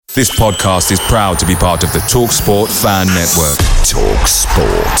This podcast is proud to be part of the TalkSport Fan Network.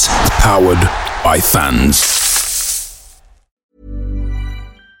 TalkSport. Powered by fans.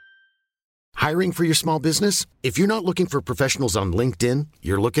 Hiring for your small business? If you're not looking for professionals on LinkedIn,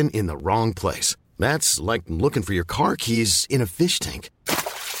 you're looking in the wrong place. That's like looking for your car keys in a fish tank.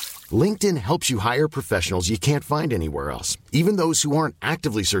 LinkedIn helps you hire professionals you can't find anywhere else, even those who aren't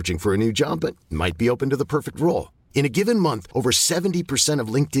actively searching for a new job but might be open to the perfect role. In a given month, over 70% of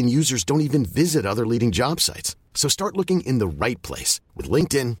LinkedIn users don't even visit other leading job sites. So start looking in the right place. With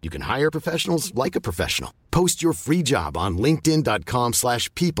LinkedIn, you can hire professionals like a professional. Post your free job on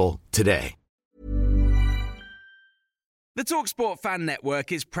linkedin.com/people today. The TalkSport Fan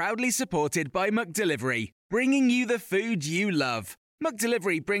Network is proudly supported by McDelivery, bringing you the food you love.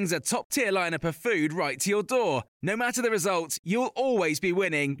 McDelivery brings a top-tier lineup of food right to your door. No matter the result, you'll always be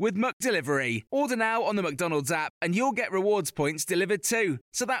winning with McDelivery. Order now on the McDonald's app and you'll get rewards points delivered too.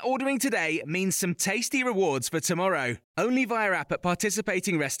 So that ordering today means some tasty rewards for tomorrow. Only via app at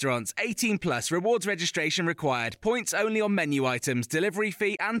participating restaurants. 18 plus. Rewards registration required. Points only on menu items. Delivery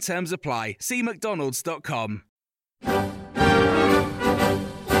fee and terms apply. See mcdonalds.com.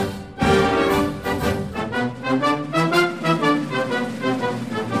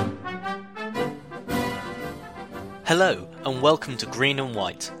 Hello and welcome to Green and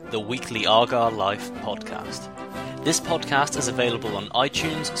White, the weekly Argyle Life podcast. This podcast is available on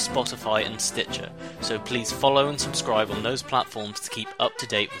iTunes, Spotify and Stitcher, so please follow and subscribe on those platforms to keep up to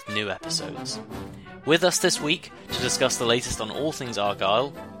date with new episodes. With us this week to discuss the latest on all things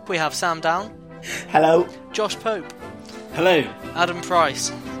Argyle, we have Sam Down. Hello. Josh Pope. Hello. Adam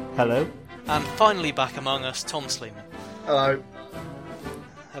Price. Hello. And finally back among us, Tom Sleeman. Hello.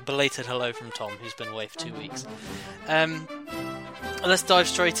 A belated hello from Tom, who's been away for 2 weeks. Let's dive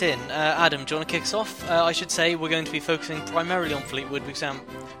straight in. Adam, do you want to kick us off? I should say we're going to be focusing primarily on Fleetwood because we haven't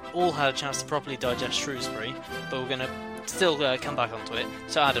all had a chance to properly digest Shrewsbury, but we're going to still come back onto it.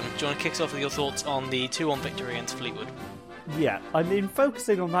 So Adam, do you want to kick us off with your thoughts on the 2-1 victory against Fleetwood? Yeah, I mean,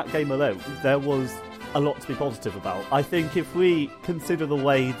 focusing on that game alone, there was a lot to be positive about. I think if we consider the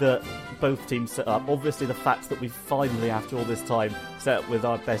way that both teams set up, obviously the fact that we finally, after all this time, set up with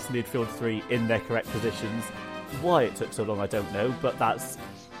our best midfield three in their correct positions. Why it took so long, I don't know, but that's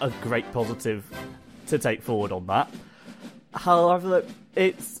a great positive to take forward on that. However,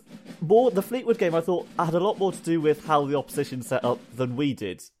 it's more the Fleetwood game, I thought, had a lot more to do with how the opposition set up than we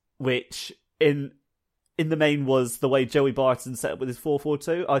did, which in the main was the way Joey Barton set up with his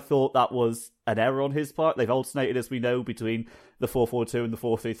 4-4-2. I thought that was an error on his part. They've alternated, as we know, between the 4-4-2 and the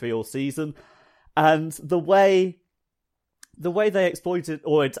 4-3-3 all season. And the way they exploited,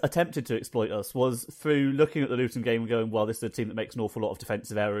 or attempted to exploit us, was through looking at the Luton game and going, well, this is a team that makes an awful lot of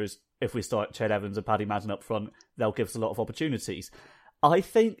defensive errors. If we start Ched Evans and Paddy Madden up front, they'll give us a lot of opportunities. I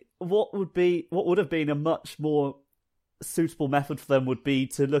think what would have been a much more suitable method for them would be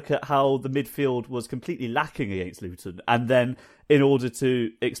to look at how the midfield was completely lacking against Luton, and then, in order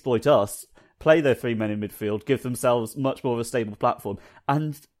to exploit us, play their three men in midfield, give themselves much more of a stable platform.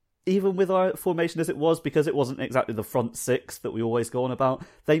 And even with our formation as it was, because it wasn't exactly the front six that we always go on about,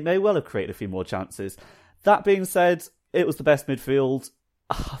 they may well have created a few more chances. That being said, it was the best midfield.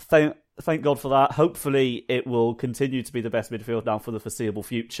 Thank God for that. Hopefully it will continue to be the best midfield now for the foreseeable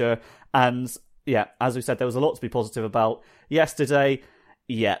future. And yeah, as we said, there was a lot to be positive about. Yesterday,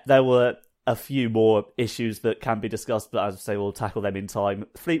 yeah, there were a few more issues that can be discussed, but as I say, we'll tackle them in time.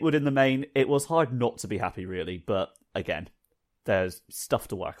 Fleetwood in the main, it was hard not to be happy, really, but again, there's stuff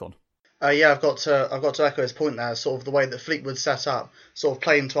to work on. Yeah, I've got to echo his point there. Sort of the way that Fleetwood set up, sort of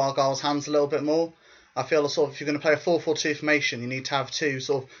play into Argyle's hands a little bit more. I feel sort of if you're going to play a 4-4-2 formation, you need to have two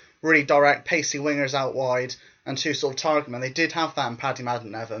sort of really direct, pacey wingers out wide and two sort of target men. They did have that in Paddy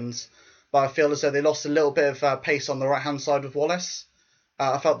Madden Evans, but I feel as though they lost a little bit of pace on the right-hand side with Wallace.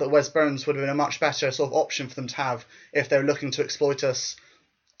 I felt that Wes Burns would have been a much better sort of option for them to have if they were looking to exploit us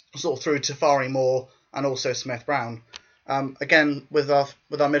sort of through Tafari Moore and also Smith-Brown. Again, with our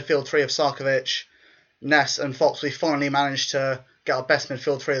midfield three of Sarkovic, Ness and Fox, we finally managed to get our best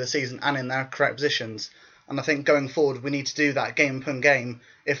midfield three of the season and in their correct positions. And I think going forward, we need to do that game upon game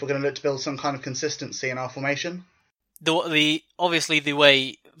if we're going to look to build some kind of consistency in our formation. Obviously, the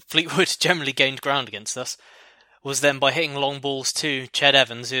way Fleetwood generally gained ground against us was then by hitting long balls to Ched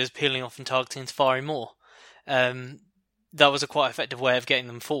Evans, who was peeling off and targeting Tafari Moore. That was a quite effective way of getting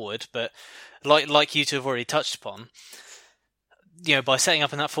them forward, but like you two have already touched upon, you know, by setting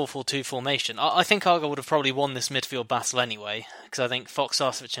up in that 4-4-2 formation, I think Argyle would have probably won this midfield battle anyway, because I think Fox,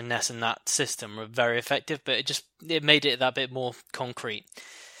 Sarkovic and Ness in that system were very effective, but it made it that bit more concrete.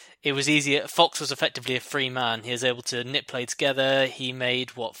 it was easier. Fox was effectively a free man. He was able to knit play together. He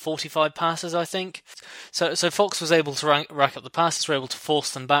made 45 passes, I think. So Fox was able to rack up the passes, were able to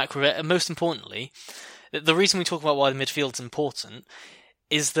force them back. And most importantly, the reason we talk about why the midfield's important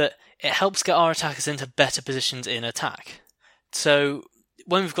is that it helps get our attackers into better positions in attack. So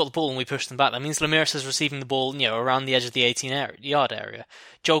when we've got the ball and we push them back, that means Lemiras is receiving the ball, around the edge of the 18-yard area.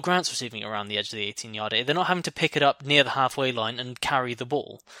 Joel Grant's receiving it around the edge of the 18-yard area. They're not having to pick it up near the halfway line and carry the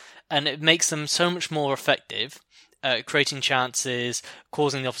ball. And it makes them so much more effective at creating chances,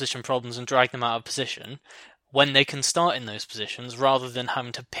 causing the opposition problems and dragging them out of position when they can start in those positions rather than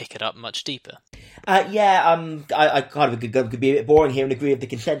having to pick it up much deeper. I kind of could be a bit boring here and agree with the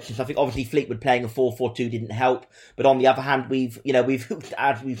consensus. I think obviously Fleetwood playing a 4-4-2 didn't help, but on the other hand, we've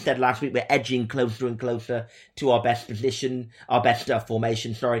as we've said last week, we're edging closer and closer to our best position, our best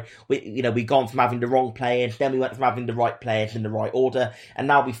formation. Sorry, we've gone from having the wrong players, then we went from having the right players in the right order, and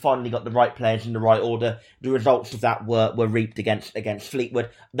now we finally got the right players in the right order. The results of that were reaped against Fleetwood.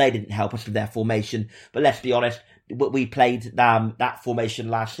 They didn't help us with their formation, but let's be honest. We played that formation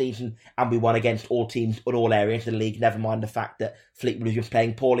last season and we won against all teams in all areas of the league, never mind the fact that Fleetwood was just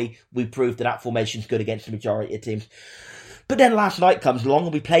playing poorly. We proved that formation's good against the majority of teams. But then last night comes along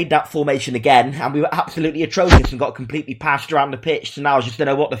and we played that formation again and we were absolutely atrocious and got completely passed around the pitch, so now I just don't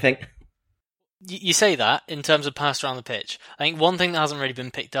know what to think. You say that in terms of passed around the pitch. I think one thing that hasn't really been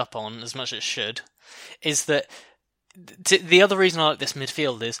picked up on as much as it should is that the other reason I like this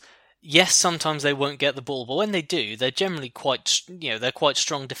midfield is yes, sometimes they won't get the ball, but when they do, they're generally quite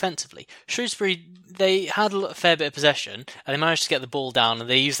strong defensively. Shrewsbury, they had a fair bit of possession, and they managed to get the ball down, and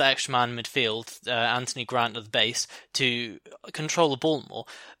they used that extra man in midfield, Anthony Grant at the base, to control the ball more,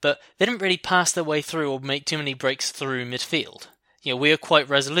 but they didn't really pass their way through or make too many breaks through midfield. We are quite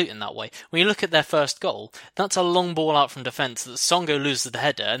resolute in that way. When you look at their first goal, that's a long ball out from defence that Songo loses the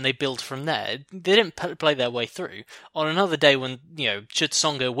header and they build from there. They didn't play their way through. On another day when, should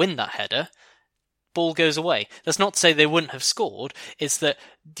Songo win that header, ball goes away. That's not to say they wouldn't have scored. It's that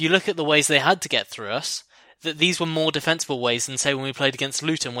you look at the ways they had to get through us, that these were more defensible ways than, say, when we played against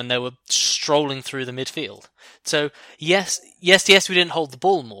Luton when they were strolling through the midfield. So, yes, we didn't hold the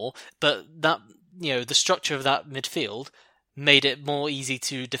ball more, but that, the structure of that midfield made it more easy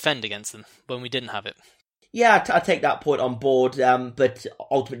to defend against them when we didn't have it. Yeah, I take that point on board, but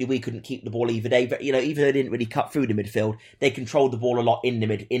ultimately we couldn't keep the ball either. Even though they didn't really cut through the midfield, they controlled the ball a lot in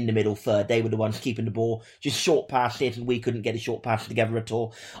the middle third. They were the ones keeping the ball, just short passes, and we couldn't get a short pass together at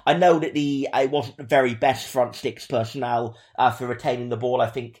all. I know that it wasn't the very best front six personnel for retaining the ball. I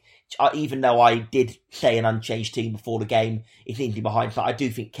think, even though I did say an unchanged team before the game, it's easily behind. So I do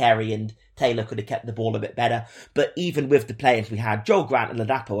think Carey and Taylor could have kept the ball a bit better. But even with the players we had, Joel Grant and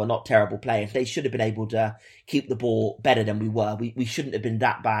Ladapo are not terrible players. They should have been able to keep the ball better than we were. We shouldn't have been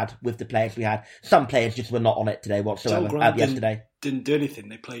that bad with the players we had. Some players just were not on it today whatsoever. Joel Grant yesterday didn't do anything.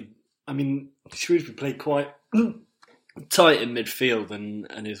 They played. Shrewsbury played quite tight in midfield,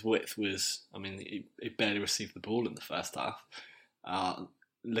 and his width was. He barely received the ball in the first half.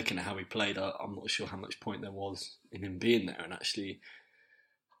 Looking at how he played, I'm not sure how much point there was in him being there, and actually.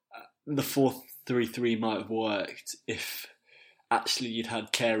 The 4-3-3 might have worked if actually you'd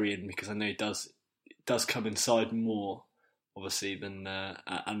had Carey in, because I know he does come inside more, obviously, than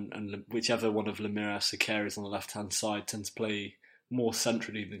and whichever one of Lemiras or Carey's on the left hand side tends to play more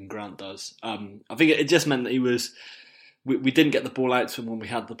centrally than Grant does. I think it just meant that we didn't get the ball out to him when we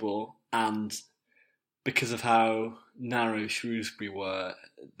had the ball, and because of how narrow Shrewsbury were,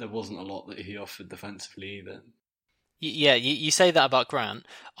 there wasn't a lot that he offered defensively either. Yeah, you say that about Grant.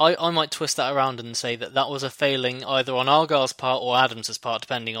 I might twist that around and say that was a failing either on Argyle's part or Adams' part,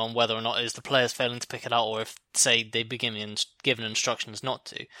 depending on whether or not it is the players failing to pick it out or if, say, they've been given instructions not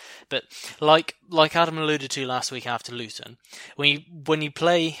to. But like Adam alluded to last week after Luton, when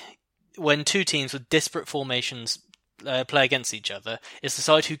two teams with disparate formations play against each other, it's the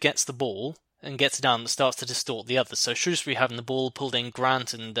side who gets the ball and gets it down that starts to distort the others. So Shrewsbury having the ball pulled in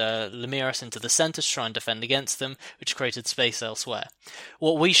Grant and Lemiras into the centre to try and defend against them, which created space elsewhere.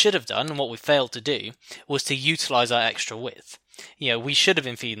 What we should have done, and what we failed to do, was to utilise our extra width. We should have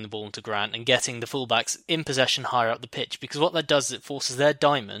been feeding the ball into Grant and getting the fullbacks in possession higher up the pitch, because what that does is it forces their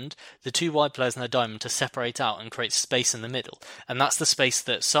diamond, the two wide players in their diamond, to separate out and create space in the middle. And that's the space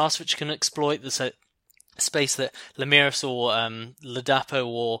that Sarcevic can exploit, the space that Lemiras or Ladapo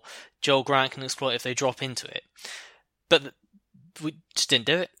or Joel Grant can exploit if they drop into it. But we just didn't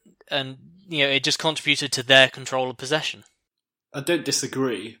do it. And, it just contributed to their control of possession. I don't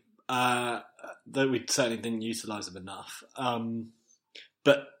disagree, though we certainly didn't utilise them enough.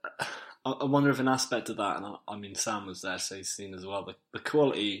 But I wonder if an aspect of that, and I mean Sam was there, so he's seen as well, the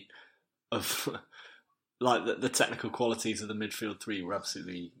quality of like the technical qualities of the midfield three were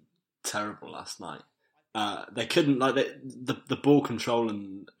absolutely terrible last night. They couldn't the ball control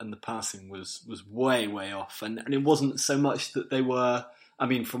and the passing was way off, and it wasn't so much that they were. I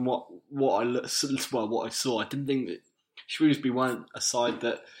mean, from what I saw, I didn't think that Shrewsbury weren't a side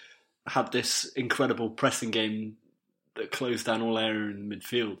that had this incredible pressing game that closed down all area in the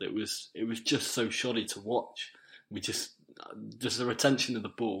midfield. It was just so shoddy to watch. We just the retention of the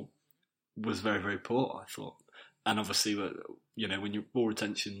ball was very, very poor, I thought. And obviously, you know, when your ball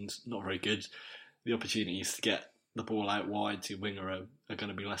retention's not very good, the opportunities to get the ball out wide to your winger are going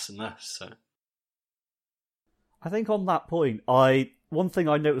to be less and less. So, I think on that point, one thing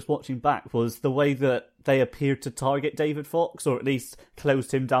I noticed watching back was the way that they appeared to target David Fox, or at least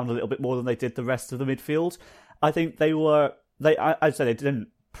closed him down a little bit more than they did the rest of the midfield. I think I'd say they didn't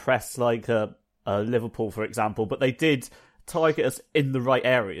press like a Liverpool, for example, but they did target us in the right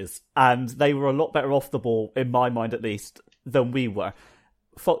areas, and they were a lot better off the ball, in my mind at least, than we were.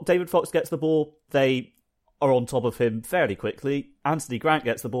 David Fox gets the ball, they are on top of him fairly quickly. Anthony Grant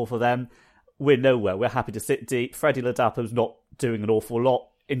gets the ball for them. We're nowhere. We're happy to sit deep. Freddie Ladapo's not doing an awful lot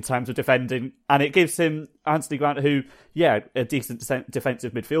in terms of defending, and it gives him Anthony Grant, who, a decent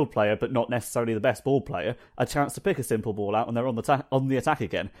defensive midfield player, but not necessarily the best ball player, a chance to pick a simple ball out, and they're on the attack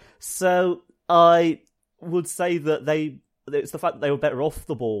again. So I would say that it's the fact that they were better off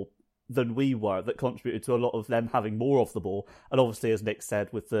the ball than we were that contributed to a lot of them having more of the ball. And obviously, as Nick said,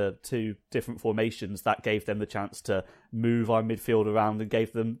 with the two different formations, that gave them the chance to move our midfield around and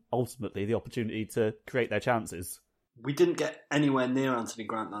gave them ultimately the opportunity to create their chances. We didn't get anywhere near Anthony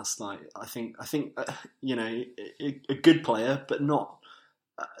Grant last night. I think you know, a good player, but not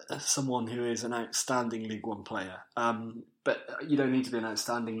someone who is an outstanding League One player. But you don't need to be an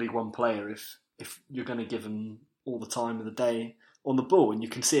outstanding League One player if you're going to give him all the time of the day on the ball. And you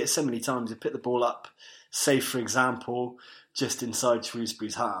can see it so many times. You pick the ball up, say for example, just inside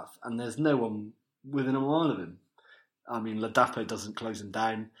Shrewsbury's half, and there's no one within a mile of him. I mean, Ladapo doesn't close him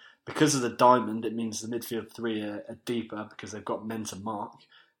down. Because of the diamond, it means the midfield three are deeper because they've got men to mark.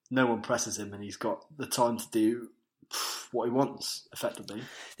 No one presses him, and he's got the time to do what he wants, effectively.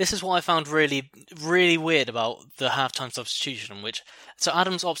 This is what I found really, really weird about the half-time substitution, so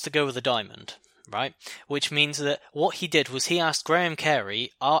Adams opts to go with the diamond, right? Which means that what he did was he asked Graham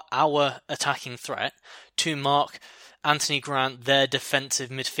Carey, our attacking threat, to mark Anthony Grant, their defensive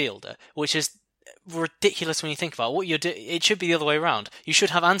midfielder, which is ridiculous when you think about it. It should be the other way around. You should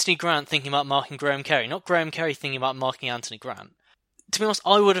have Anthony Grant thinking about marking Graham Carey, not Graham Carey thinking about marking Anthony Grant. To be honest,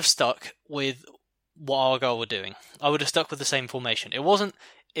 I would have stuck with what Argyle were doing. I would have stuck with the same formation.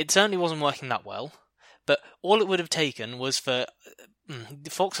 It certainly wasn't working that well, but all it would have taken was for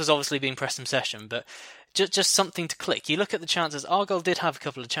Fox was obviously being pressed in session, but just something to click. You look at the chances. Argyle did have a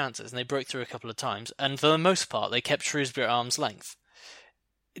couple of chances, and they broke through a couple of times, and for the most part, they kept Shrewsbury at arm's length.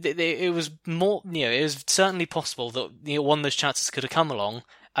 It was more, it was certainly possible that one of those chances could have come along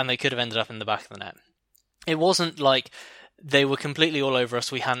and they could have ended up in the back of the net. It wasn't like they were completely all over us,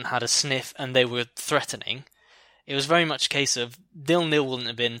 we hadn't had a sniff and they were threatening. It was very much a case of 0-0 wouldn't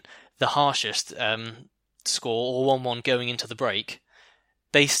have been the harshest score, or 1-1 going into the break,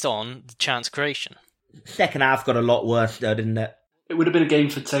 based on the chance creation. Second half got a lot worse though, didn't it? It would have been a game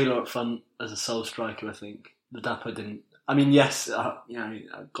for Taylor up front as a sole striker, I think. Ladapo didn't. I mean, yes, I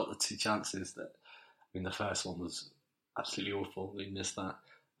got the two chances. The first one was absolutely awful. We missed that.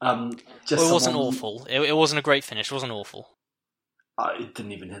 It wasn't awful. It wasn't a great finish. It wasn't awful. It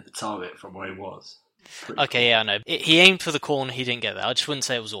didn't even hit the target from where he was. Okay, yeah, I know. He aimed for the corner. He didn't get that. I just wouldn't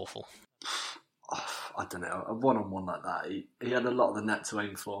say it was awful. I don't know. A one-on-one like that, he had a lot of the net to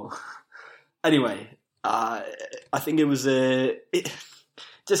aim for. Anyway, I think it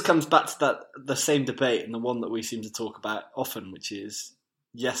just comes back to the same debate, and the one that we seem to talk about often, which is,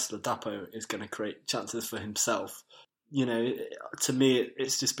 yes, Ladapo is going to create chances for himself. To me,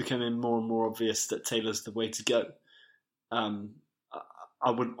 it's just becoming more and more obvious that Taylor's the way to go.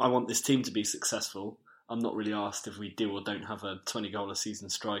 I want this team to be successful. I'm not really asked if we do or don't have a 20-goal a season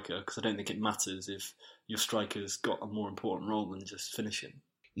striker, because I don't think it matters if your striker's got a more important role than just finishing.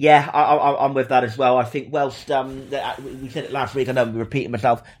 Yeah, I'm with that as well. I think whilst we said it last week, I know I'm repeating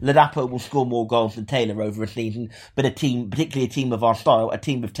myself, Ladapo will score more goals than Taylor over a season, but particularly a team of our style, a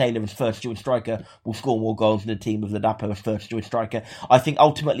team of Taylor as first choice striker will score more goals than a team of Ladapo as first choice striker. I think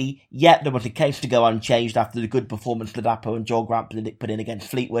ultimately, there was a case to go unchanged after the good performance Ladapo and Joel Grant put in against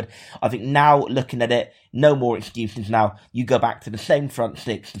Fleetwood. I think now, looking at it, No more excuses now. You go back to the same front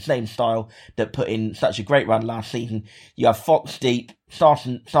six, the same style that put in such a great run last season. You have Fox deep,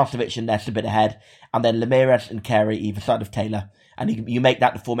 Sarcevic and Ness a bit ahead, and then Ramirez and Carey either side of Taylor. And you make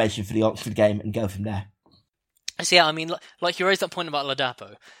that the formation for the Oxford game and go from there. So yeah, I mean, like you raised that point about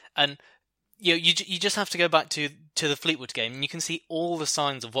Ladapo, and you just have to go back to the Fleetwood game, and you can see all the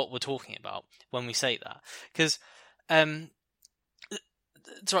signs of what we're talking about when we say that. Because, sorry,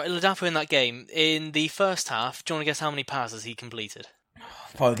 Ladapo in that game, in the first half, do you want to guess how many passes he completed?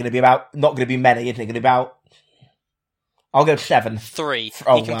 Probably going to be not going to be many, isn't it? Going to be about, I'll go 7. 3.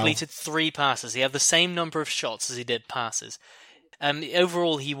 Oh, he completed 3 passes. He had the same number of shots as he did passes.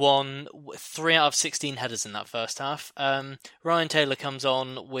 Overall, he won 3 out of 16 headers in that first half. Ryan Taylor comes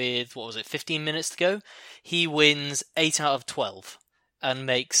on with, 15 minutes to go? He wins 8 out of 12 and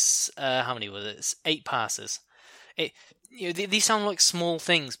makes, how many was it? 8 passes. These sound like small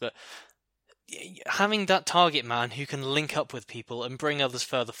things, but having that target man who can link up with people and bring others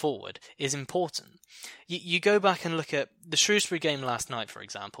further forward is important. You go back and look at the Shrewsbury game last night, for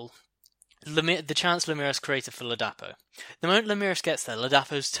example. The chance Ramirez created for Ladapo. The moment Ramirez gets there,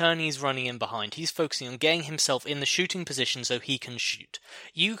 Ladapo's turning, he's running in behind. He's focusing on getting himself in the shooting position so he can shoot.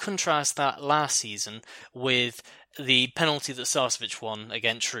 You contrast that last season with the penalty that Sarcevic won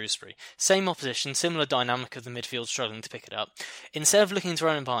against Shrewsbury. Same opposition, similar dynamic of the midfield struggling to pick it up. Instead of looking to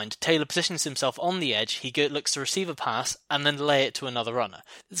run in behind, Taylor positions himself on the edge, he looks to receive a pass and then lay it to another runner.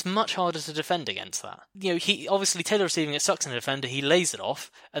 It's much harder to defend against that. Taylor receiving it sucks in a defender, he lays it off,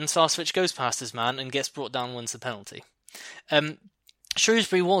 and Sarcevic goes past his man and gets brought down, wins the penalty.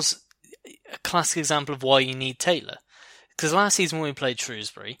 Shrewsbury was a classic example of why you need Taylor. Because last season when we played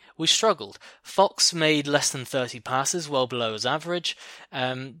Shrewsbury, we struggled. Fox made less than 30 passes, well below his average.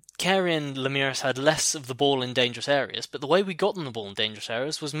 Carey and Ramirez had less of the ball in dangerous areas, but the way we got them the ball in dangerous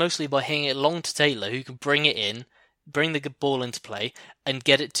areas was mostly by hitting it long to Taylor, who could bring it in, bring the ball into play, and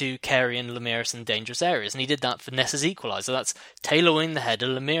get it to Carey and Ramirez in dangerous areas. And he did that for Ness's equaliser. That's Taylor winning the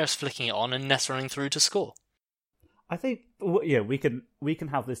header, Ramirez flicking it on, and Ness running through to score. I think we can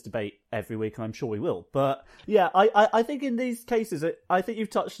have this debate every week, and I'm sure we will. But yeah, I think in these cases, I think you've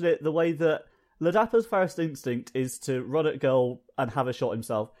touched it the way that Ladapo's first instinct is to run at goal and have a shot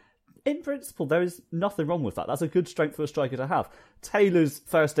himself. In principle, there is nothing wrong with that. That's a good strength for a striker to have. Taylor's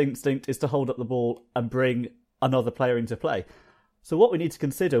first instinct is to hold up the ball and bring another player into play. So what we need to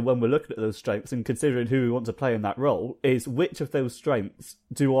consider when we're looking at those strengths and considering who we want to play in that role is which of those strengths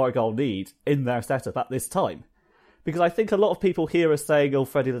do Argyle need in their setup at this time. Because I think a lot of people hear us saying,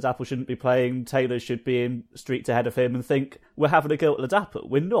 Freddie Ladapo shouldn't be playing, Taylor should be in streets ahead of him, and think we're having a go at Ladapo.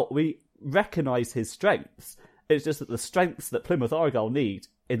 We're not. We recognise his strengths. It's just that the strengths that Plymouth Argyle need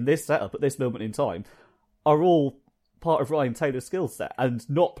in this setup at this moment in time are all part of Ryan Taylor's skill set. And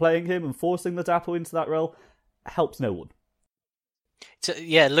not playing him and forcing Ladapo into that role helps no one. So,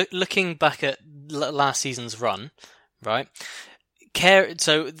 yeah, looking back at last season's run, right?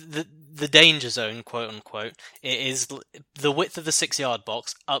 So the danger zone, quote unquote, it is the width of the 6-yard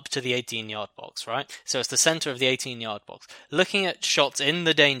box up to the 18-yard box, right? So it's the centre of the 18-yard box. Looking at shots in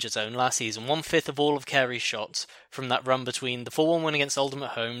the danger zone last season, 1/5 of all of Carey's shots from that run between the 4-1 win against Oldham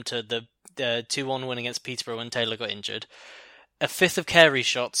at home to the 2-1 win against Peterborough when Taylor got injured, 1/5 of Carey's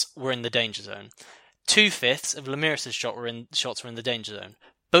shots were in the danger zone. 2/5 of Ramirez's shots were in the danger zone.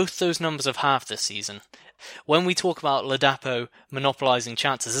 Both those numbers have halved this season. When we talk about Ladapo monopolising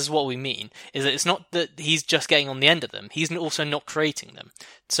chances, this is what we mean, is that it's not that he's just getting on the end of them, he's also not creating them.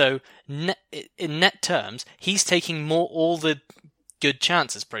 So, in net terms, he's taking all the good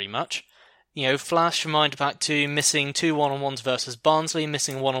chances, pretty much. Flash reminder back to missing 2 1-on-1s versus Barnsley,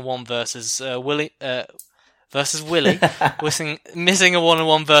 missing a 1-on-1 versus Willie, missing a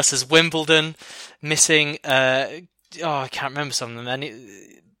 1-on-1 versus Wimbledon, missing, I can't remember some of them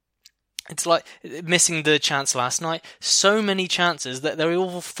then. It's like missing the chance last night. So many chances that they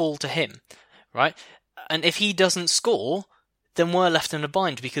all fall to him, right? And if he doesn't score, then we're left in a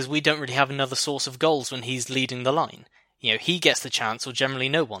bind because we don't really have another source of goals when he's leading the line. He gets the chance, or generally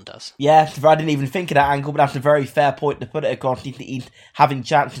no one does. Yeah, I didn't even think of that angle, but that's a very fair point to put it across. He's having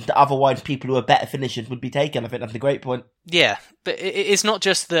chances that otherwise people who are better finishers would be taking. I think that's a great point. Yeah, but it's not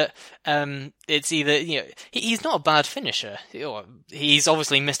just that it's either, he's not a bad finisher. He's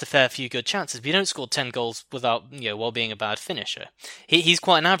obviously missed a fair few good chances, but you don't score 10 goals without, while being a bad finisher. He's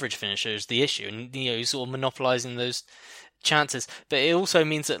quite an average finisher is the issue, and, he's sort of monopolising those chances. But it also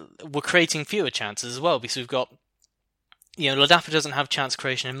means that we're creating fewer chances as well, because we've got, Ladapo doesn't have chance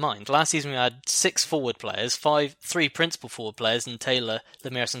creation in mind. Last season we had 6 forward players, 3 principal forward players, and Taylor,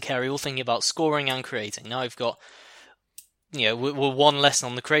 Ramirez and Carey all thinking about scoring and creating. Now we've got we're one less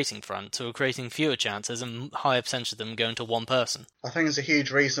on the creating front, so we're creating fewer chances and higher percentage of them going to one person. I think it's a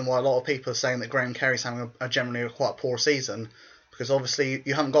huge reason why a lot of people are saying that Graham Carey's having a generally quite poor season, because obviously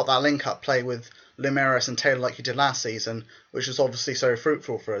you haven't got that link-up play with Lumeris and Taylor like you did last season, which was obviously so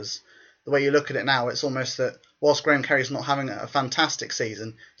fruitful for us. The way you look at it now, it's almost that whilst Graham Carey's not having a fantastic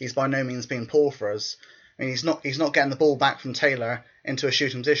season, he's by no means being poor for us. I mean, he's not getting the ball back from Taylor into a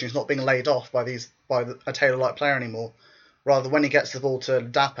shooting position. He's not being laid off by a Taylor-like player anymore. Rather, when he gets the ball to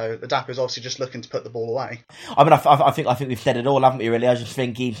Dapo, the Dapo's obviously just looking to put the ball away. I mean, I think we've said it all, haven't we? Really, I just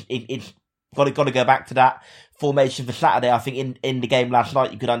think it's got to go back to that formation for Saturday. I think in the game last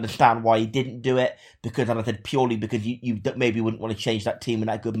night, you could understand why he didn't do it, because, as I said, purely because you maybe wouldn't want to change that team in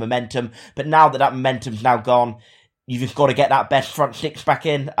that good momentum. But now that momentum's now gone, you've just got to get that best front six back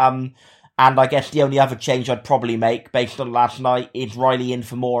in. And I guess the only other change I'd probably make, based on last night, is Riley in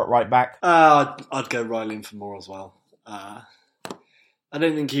for Moore at right back. I'd go Riley in for Moore as well. I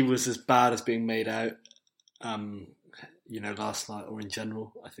don't think he was as bad as being made out, last night or in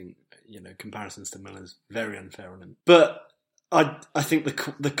general. I think, comparisons to Miller's very unfair on him. But I think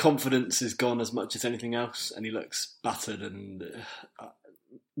the confidence is gone as much as anything else, and he looks battered. And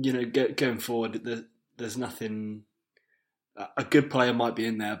going forward, there's nothing. A good player might be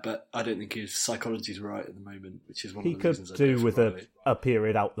in there, but I don't think his psychology's right at the moment, which is one of the reasons. He could do with a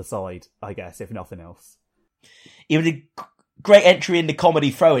period out the side, I guess, if nothing else. It was a great entry in the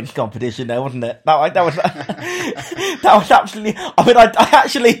comedy throw-ins competition, though, wasn't it? That was that was absolutely. I mean, I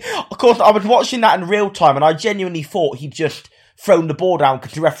actually, of course, I was watching that in real time, and I genuinely thought he'd just thrown the ball down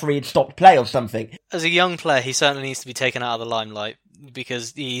because the referee had stopped play or something. As a young player, he certainly needs to be taken out of the limelight,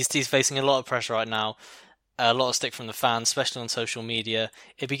 because he's facing a lot of pressure right now. A lot of stick from the fans, especially on social media.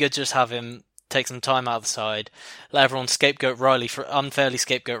 It'd be good to just have him take some time out of the side, let everyone unfairly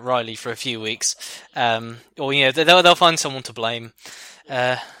scapegoat Riley for a few weeks, or they'll find someone to blame.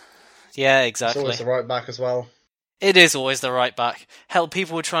 Yeah, exactly. It's always the right back as well. It is always the right back. Hell,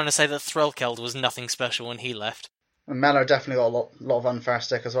 people were trying to say that Threlkeld was nothing special when he left. And Mellor definitely got a lot of unfair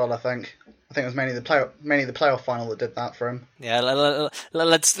stick as well. I think it was mainly the playoff final that did that for him. Yeah,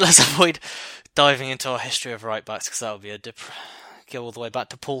 let's avoid diving into our history of right backs, because that would be go all the way back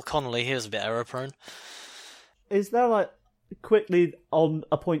to Paul Connolly. He was a bit error prone. Is there quickly on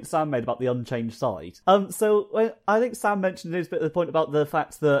a point Sam made about the unchanged side? So I think Sam mentioned his bit of the point about the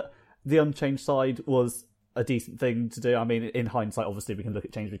fact that the unchanged side was a decent thing to do. I mean, in hindsight, obviously we can look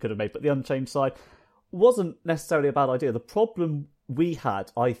at changes we could have made, but the unchanged side wasn't necessarily a bad idea. The problem we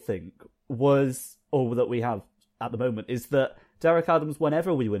had, I think, that we have at the moment, is that Derek Adams,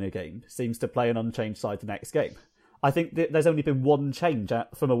 whenever we win a game, seems to play an unchanged side the next game. I think there's only been one change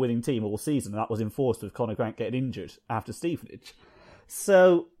from a winning team all season, and that was enforced with Conor Grant getting injured after Stevenage.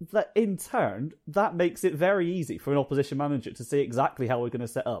 So, in turn, that makes it very easy for an opposition manager to see exactly how we're going to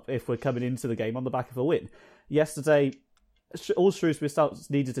set up if we're coming into the game on the back of a win. Yesterday, all Shrewsbury Scouts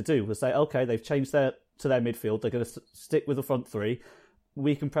needed to do was say, okay, they've changed to their midfield, they're going to stick with the front three,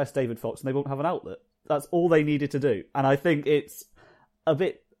 we can press David Fox and they won't have an outlet. That's all they needed to do. And I think it's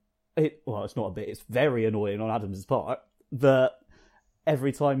it's very annoying on Adams' part that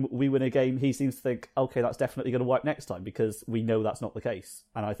every time we win a game, he seems to think, okay, that's definitely going to work next time, because we know that's not the case.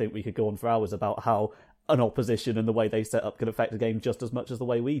 And I think we could go on for hours about how an opposition and the way they set up can affect the game just as much as the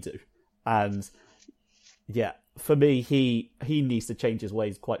way we do. And yeah, for me, he needs to change his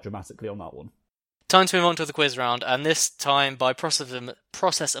ways quite dramatically on that one. Time to move on to the quiz round, and this time, by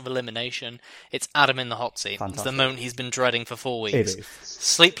process of elimination, it's Adam in the hot seat. Fantastic. It's the moment he's been dreading for 4 weeks. It is.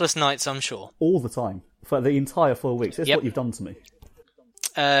 Sleepless nights, I'm sure. All the time. For the entire 4 weeks. This is what you've done to me.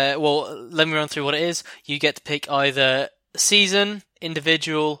 Well, let me run through what it is. You get to pick either season,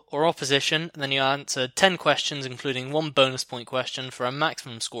 individual, or opposition, and then you answer 10 questions, including 1 bonus point question for a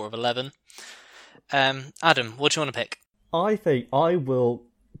maximum score of 11. Adam, what do you want to pick? I think I will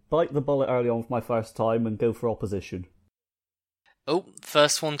bite the bullet early on for my first time and go for opposition. Oh,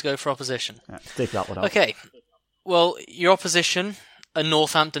 first one to go for opposition. Yeah, stick that one out. Okay. Well, your opposition, a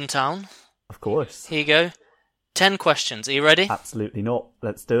Northampton Town. Of course. Here you go. 10 questions. Are you ready? Absolutely not.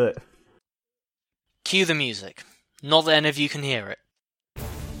 Let's do it. Cue the music. Not that any of you can hear it.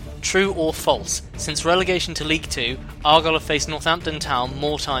 True or false? Since relegation to League 2, Argyle have faced Northampton Town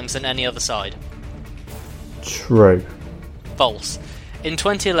more times than any other side. True. False. In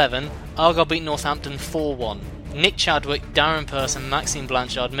 2011, Argyle beat Northampton 4-1. Nick Chadwick, Darren Purse and Maxime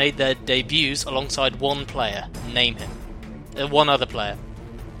Blanchard made their debuts alongside one player. Name him. One other player.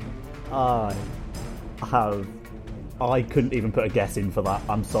 I couldn't even put a guess in for that.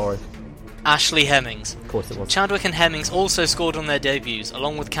 I'm sorry. Ashley Hemmings. Of course it was. Chadwick and Hemmings also scored on their debuts,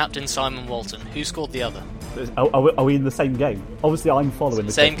 along with captain Simon Walton. Who scored the other? Are we in the same game? Obviously, I'm following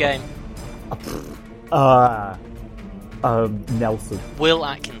the Same game. Nelson. Will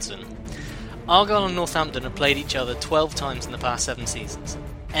Atkinson. Argyle and Northampton have played each other 12 times in the past 7 seasons.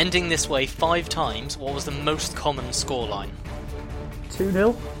 Ending this way 5 times, what was the most common scoreline?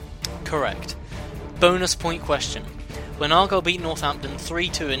 2-0? Correct. Bonus point question. When Argyle beat Northampton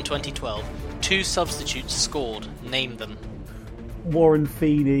 3-2 in 2012, 2 substitutes scored. Name them. Warren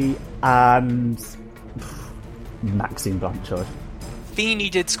Feeney and Maxime Blanchard. Feeney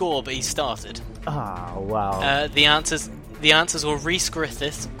did score, but he started. Ah, wow. The answers were Rhys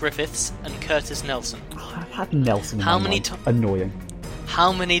Griffiths and Curtis Nelson. I've had Nelson in my mind. Annoying.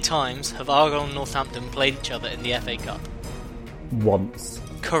 How many times have Argyle and Northampton played each other in the FA Cup? Once.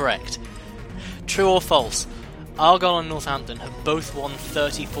 Correct. True or false? Argyle and Northampton have both won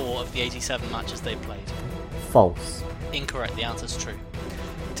 34 of the 87 matches they played. False. Incorrect, the answer's true.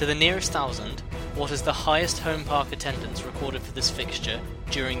 To the nearest 1,000, what is the highest home park attendance recorded for this fixture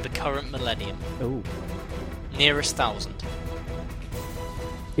during the current millennium? Oh. Nearest 1,000.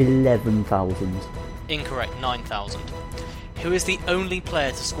 11,000. Incorrect, 9,000. Who is the only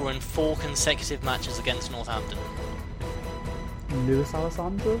player to score in 4 consecutive matches against Northampton? Lewis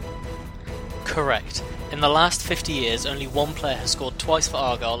Alessandro? Correct. In the last 50 years, only one player has scored twice for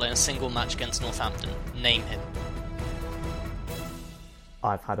Argyle in a single match against Northampton. Name him.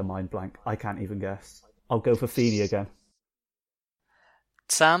 I've had a mind blank. I can't even guess. I'll go for Feeney again.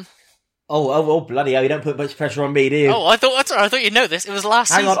 Sam? Oh, bloody hell, you don't put much pressure on me, do you? Oh, I thought you'd know this. It was last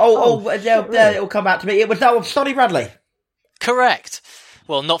season. Hang on, it'll come back to me. It was that one, Sonny Bradley. Correct.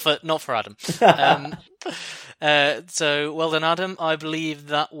 Well, not for Adam. So, well done, Adam. I believe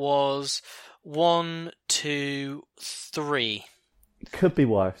that was 1, 2, 3. Could be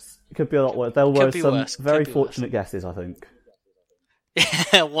worse. It could be a lot worse. There were some very fortunate guesses, I think.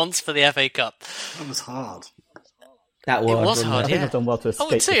 Once for the FA Cup. That was hard. That was. It was hard, I think I've done well to escape.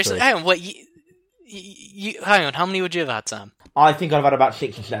 Oh, seriously? Hang on, wait. Hang on. How many would you have had, Sam? I think I've had about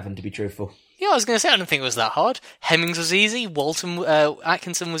 6 or 7, to be truthful. Yeah, I was going to say, I don't think it was that hard. Hemmings was easy.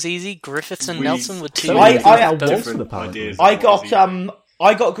 Atkinson was easy. Griffiths and Nelson were 2. I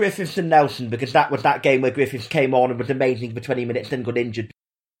got Griffiths and Nelson because that was that game where Griffiths came on and was amazing for 20 minutes, then got injured.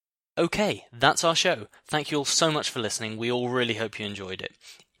 Okay, that's our show. Thank you all so much for listening. We all really hope you enjoyed it.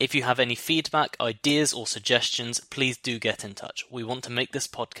 If you have any feedback, ideas or suggestions, please do get in touch. We want to make this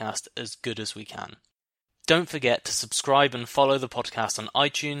podcast as good as we can. Don't forget to subscribe and follow the podcast on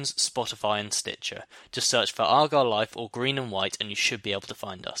iTunes, Spotify and Stitcher. Just search for Argyle Life or Green and White and you should be able to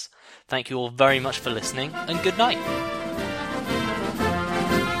find us. Thank you all very much for listening and good night.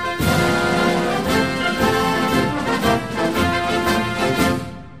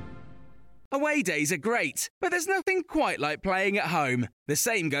 Away days are great, but there's nothing quite like playing at home. The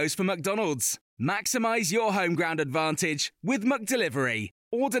same goes for McDonald's. Maximise your home ground advantage with McDelivery.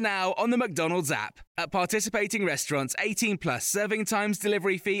 Order now on the McDonald's app. At participating restaurants, 18 plus serving times,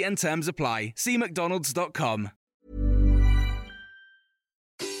 delivery fee and terms apply. See mcdonalds.com.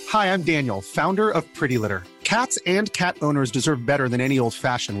 Hi, I'm Daniel, founder of Pretty Litter. Cats and cat owners deserve better than any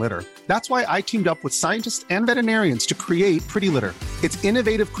old-fashioned litter. That's why I teamed up with scientists and veterinarians to create Pretty Litter. Its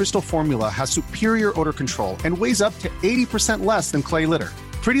innovative crystal formula has superior odor control and weighs up to 80% less than clay litter.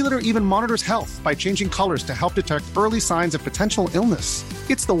 Pretty Litter even monitors health by changing colors to help detect early signs of potential illness.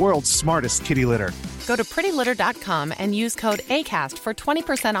 It's the world's smartest kitty litter. Go to prettylitter.com and use code ACAST for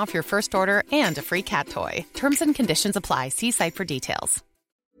 20% off your first order and a free cat toy. Terms and conditions apply. See site for details.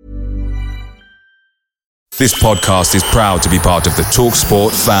 This podcast is proud to be part of the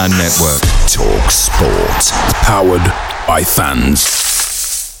TalkSport Fan Network. TalkSport. Powered by fans.